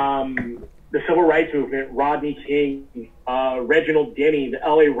King, the Civil Rights Movement, Rodney King, Reginald Denny, the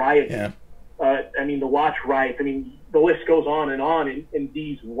LA riots, the Watch riots. I mean, the list goes on, and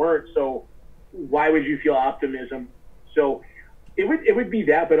these weren't. So why would you feel optimism? So it would be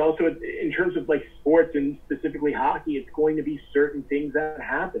that, but also in terms of, like, sports and specifically hockey, it's going to be certain things that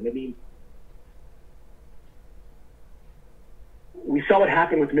happen. I mean, we saw what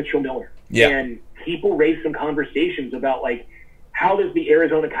happened with Mitchell Miller. And people raised some conversations about, like, how does the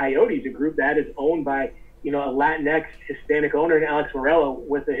Arizona Coyotes, a group that is owned by, you know, a Latinx Hispanic owner in Alex Morello,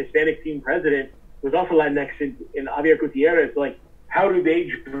 with a Hispanic team president who's also Latinx in Javier Gutierrez, like, how do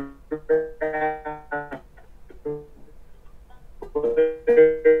they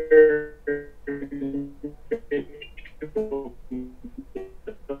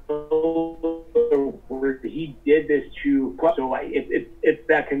where he did this to, so it's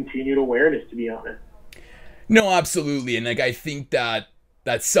that continued awareness, to be honest. No, absolutely. And, like, I think that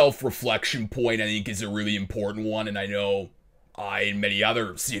self-reflection point, I think, is a really important one. And I know I and many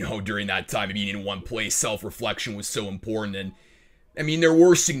others, you know, during that time of being in one place, self-reflection was so important. And I mean, there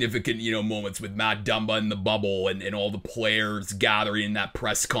were significant, you know, moments with Matt Dumba in the bubble and all the players gathering in that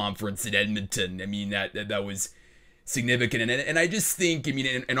press conference in Edmonton. I mean, that was significant. And I just think, I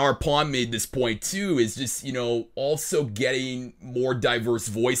mean, and our Pond made this point too, is just, you know, also getting more diverse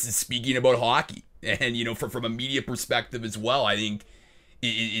voices speaking about hockey. And, you know, from a media perspective as well, I think it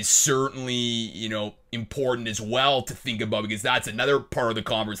is certainly, you know, important as well to think about, because that's another part of the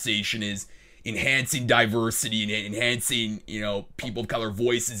conversation, is enhancing diversity and enhancing, you know, people of color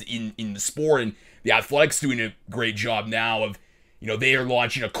voices in the sport. And the Athletic's doing a great job now of, you know, they are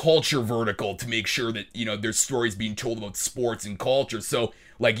launching a culture vertical to make sure that, you know, there's stories being told about sports and culture. So,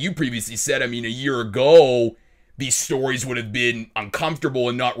 like you previously said, I mean, a year ago, these stories would have been uncomfortable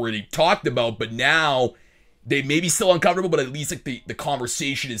and not really talked about, but now they may be still uncomfortable, but at least, like, the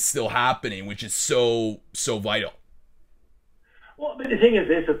conversation is still happening, which is so vital. Well, but the thing is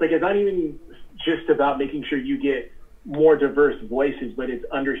this, it's like, it's not even just about making sure you get more diverse voices, but it's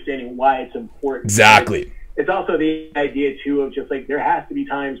understanding why it's important. Exactly. It's also the idea, too, of just, like, there has to be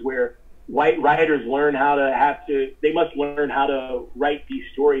times where white writers they must learn how to write these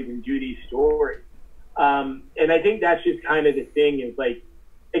stories and do these stories. And I think that's just kind of the thing, is, like,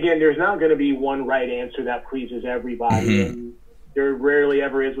 again, there's not going to be one right answer that pleases everybody, and there rarely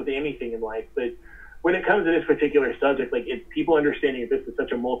ever is with anything in life. But when it comes to this particular subject, like, it's people understanding that this is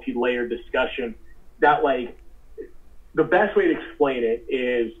such a multi-layered discussion that, like, the best way to explain it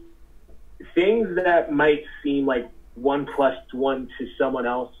is things that might seem like 1 + 1 to someone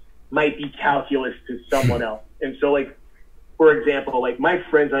else might be calculus to someone else. And so, like, for example, like, my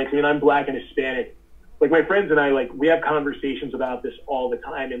friends, I mean, I'm Black and Hispanic. Like, my friends and I, like, we have conversations about this all the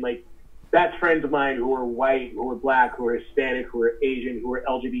time. And, like, that's friends of mine who are white, who are Black, who are Hispanic, who are Asian, who are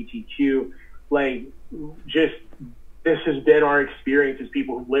LGBTQ. Like, just, this has been our experience as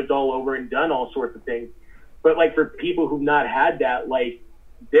people who've lived all over and done all sorts of things. But, like, for people who've not had that, like,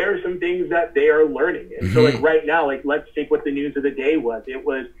 there are some things that they are learning. And so, like, right now, like, let's take what the news of the day was. It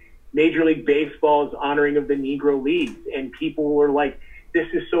was Major League Baseball's honoring of the Negro Leagues. And people were like, this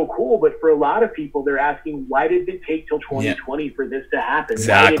is so cool. But for a lot of people, they're asking, why did it take till 2020 for this to happen?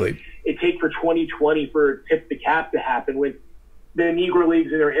 Exactly. Why did it take for 2020 for Tip the Cap to happen, when the Negro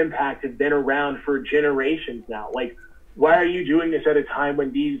Leagues and their impact have been around for generations now? Like, why are you doing this at a time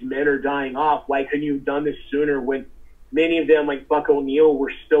when these men are dying off? Why couldn't you have done this sooner, when many of them, like Buck O'Neil,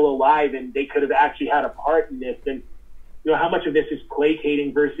 were still alive and they could have actually had a part in this? And, you know, how much of this is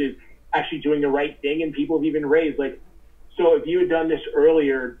placating versus actually doing the right thing? And people have even raised, like, so if you had done this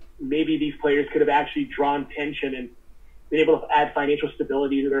earlier, maybe these players could have actually drawn pension and been able to add financial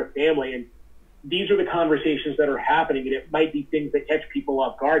stability to their family. And these are the conversations that are happening. And it might be things that catch people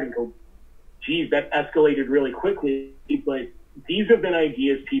off guard and go, geez, that escalated really quickly. But these have been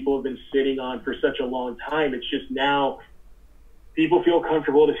ideas people have been sitting on for such a long time. It's just now people feel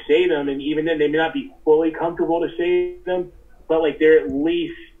comfortable to say them. And even then, they may not be fully comfortable to say them, but, like, they at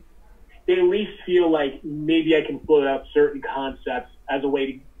least feel like maybe I can float out certain concepts as a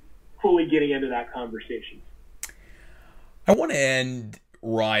way to fully getting into that conversation. I want to end,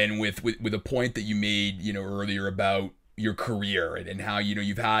 Ryan, with a point that you made, earlier about your career and how,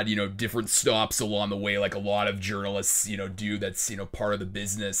 you've had, different stops along the way, like a lot of journalists, do. That's, part of the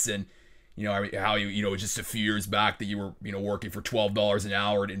business. And, how just a few years back that you were, working for $12 an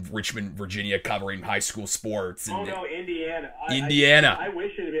hour in Richmond, Virginia, covering high school sports. And, no, Indiana. Indiana. I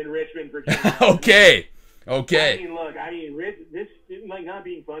wish it had been Richmond, Virginia. Okay. This like not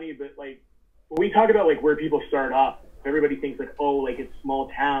being funny, but like when we talk about like where people start off, everybody thinks like, oh, like it's small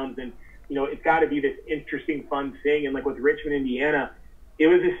towns and it's got to be this interesting, fun thing. And like with Richmond, Indiana, it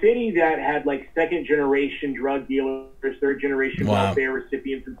was a city that had like second generation drug dealers, third generation welfare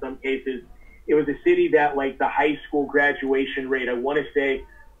recipients in some cases. It was a city that like the high school graduation rate, I want to say,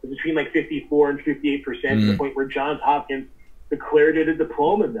 was between like 54 and 58%, to the point where Johns Hopkins declared it a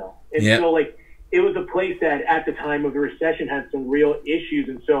diploma mill. And so like it was a place that at the time of the recession had some real issues.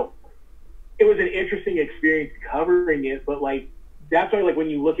 And so it was an interesting experience covering it, but like that's why like when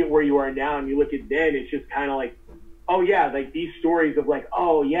you look at where you are now and you look at then, it's just kind of like, oh yeah, like these stories of like,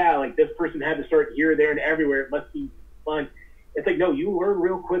 oh yeah, like this person had to start here, there, and everywhere. It must be fun. It's like, no, you learn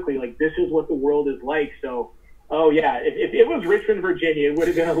real quickly. Like this is what the world is like. So, oh yeah, if it was Richmond, Virginia, it would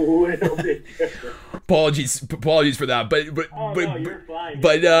have been a little bit different. Apologies for that, no, you're fine.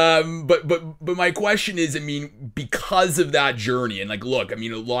 But my question is, I mean, because of that journey, and like, look, I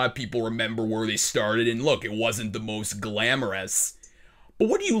mean, a lot of people remember where they started, and look, it wasn't the most glamorous. But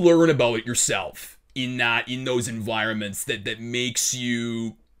what do you learn about yourself in those environments that makes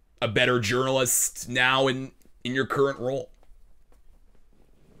you a better journalist now in your current role?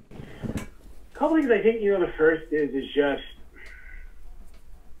 A couple things I think, the first is just,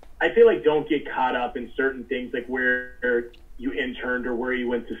 I feel like don't get caught up in certain things like where you interned or where you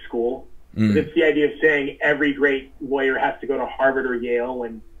went to school. It's the idea of saying every great lawyer has to go to Harvard or Yale,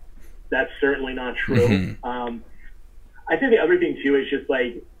 and that's certainly not true. I think the other thing too is just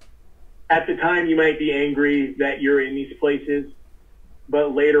like, at the time you might be angry that you're in these places,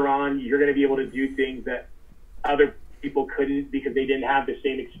 but later on you're going to be able to do things that other people couldn't because they didn't have the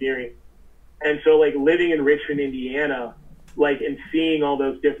same experience. And so like living in Richmond, Indiana, like, and seeing all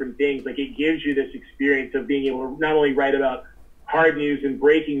those different things, like it gives you this experience of being able to not only write about hard news and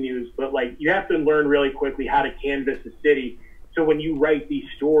breaking news, but like you have to learn really quickly how to canvas a city. So when you write these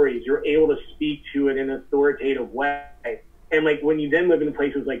stories, you're able to speak to it in an authoritative way. And like when you then live in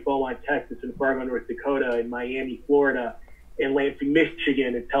places like Beaumont, Texas, and Fargo, North Dakota, and Miami, Florida, and Lansing,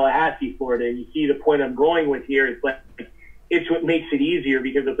 Michigan, and Tallahassee, Florida, and you see the point I'm going with here is like it's what makes it easier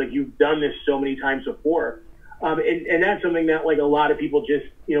because it's like you've done this so many times before. And that's something that like a lot of people just,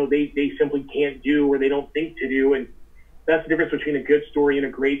 they simply can't do or they don't think to do. And that's the difference between a good story and a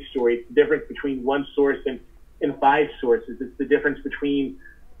great story. It's the difference between one source and 5 sources. It's the difference between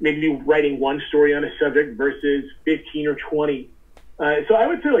maybe writing one story on a subject versus 15 or 20. So I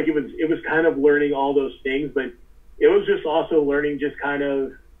would say like it was kind of learning all those things, but it was just also learning just kind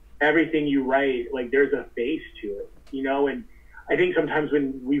of everything you write, like there's a face to it, and I think sometimes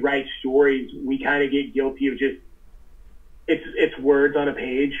when we write stories, we kind of get guilty of just, it's words on a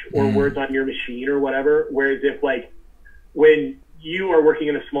page or words on your machine or whatever. Whereas if like, when you are working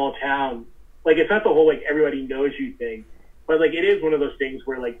in a small town, like it's not the whole, like everybody knows you thing, but like it is one of those things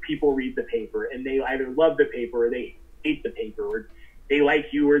where like people read the paper and they either love the paper or they hate the paper, or they like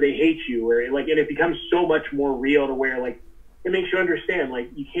you or they hate you, or like, and it becomes so much more real to where like, it makes you understand, like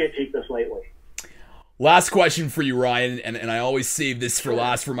you can't take this lightly. Last question for you, Ryan, and I always save this for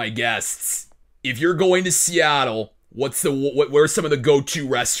last for my guests. If you're going to Seattle, where are some of the go-to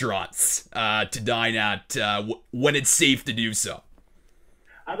restaurants to dine at when it's safe to do so?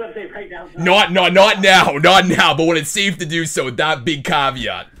 I was about to say right now. Not now, but when it's safe to do so, with that big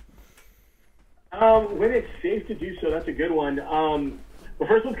caveat. When it's safe to do so, that's a good one. The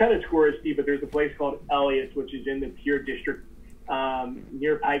first one's kind of touristy, but there's a place called Elliott's, which is in the Pier District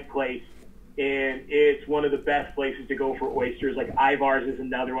near Pike Place. And it's one of the best places to go for oysters. Like Ivar's is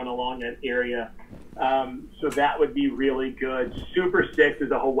another one along that area. So that would be really good. Super Six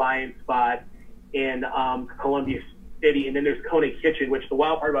is a Hawaiian spot in Columbia City. And then there's Kona Kitchen, which the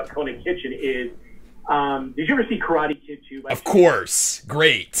wild part about Kona Kitchen is, did you ever see Karate Kid 2? Of course.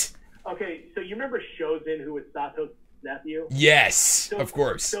 Great. Okay, so you remember Shozen, who was Sato's nephew? Yes, of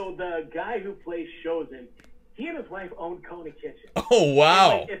course. So the guy who plays Shozen, he and his wife owned Kona Kitchen. Oh,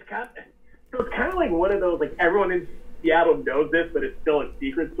 wow. It's kind of like one of those, like everyone in Seattle knows this, but it's still a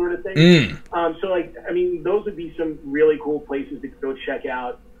secret sort of thing. So like, I mean, those would be some really cool places to go check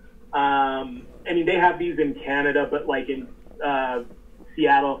out. I mean, they have these in Canada, but like in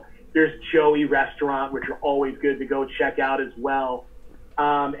Seattle, there's Joey Restaurant, which are always good to go check out as well.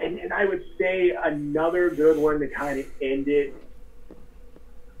 And I would say another good one to kind of end it.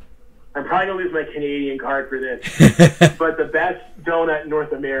 I'm probably going to lose my Canadian card for this, but the best donut in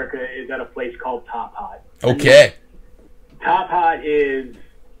North America is at a place called Top Hot. Okay. Top Hot is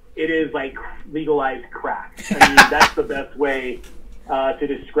like legalized crack. I mean, that's the best way to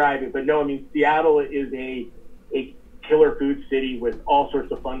describe it. But no, I mean, Seattle is a killer food city with all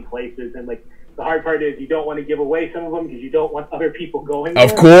sorts of fun places. And like, the hard part is you don't want to give away some of them because you don't want other people going there.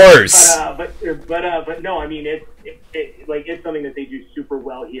 Of course. But no, I mean, it's something that they do super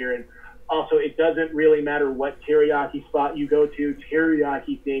well here. And also, it doesn't really matter what teriyaki spot you go to.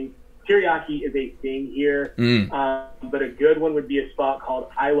 Teriyaki is a thing here. But a good one would be a spot called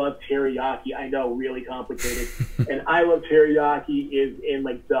I Love Teriyaki. I know, really complicated. And I Love Teriyaki is in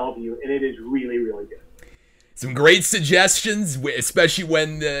like Bellevue, and it is really, really good. Some great suggestions, especially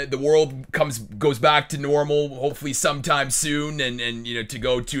when the world goes back to normal, hopefully sometime soon, and to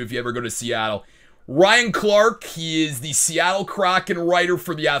go to if you ever go to Seattle. Ryan Clark, he is the Seattle Kraken writer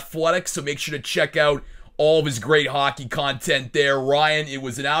for The Athletic, so make sure to check out all of his great hockey content there. Ryan, it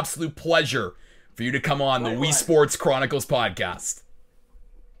was an absolute pleasure for you to come on the We Sports Chronicles podcast.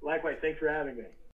 Likewise, thanks for having me.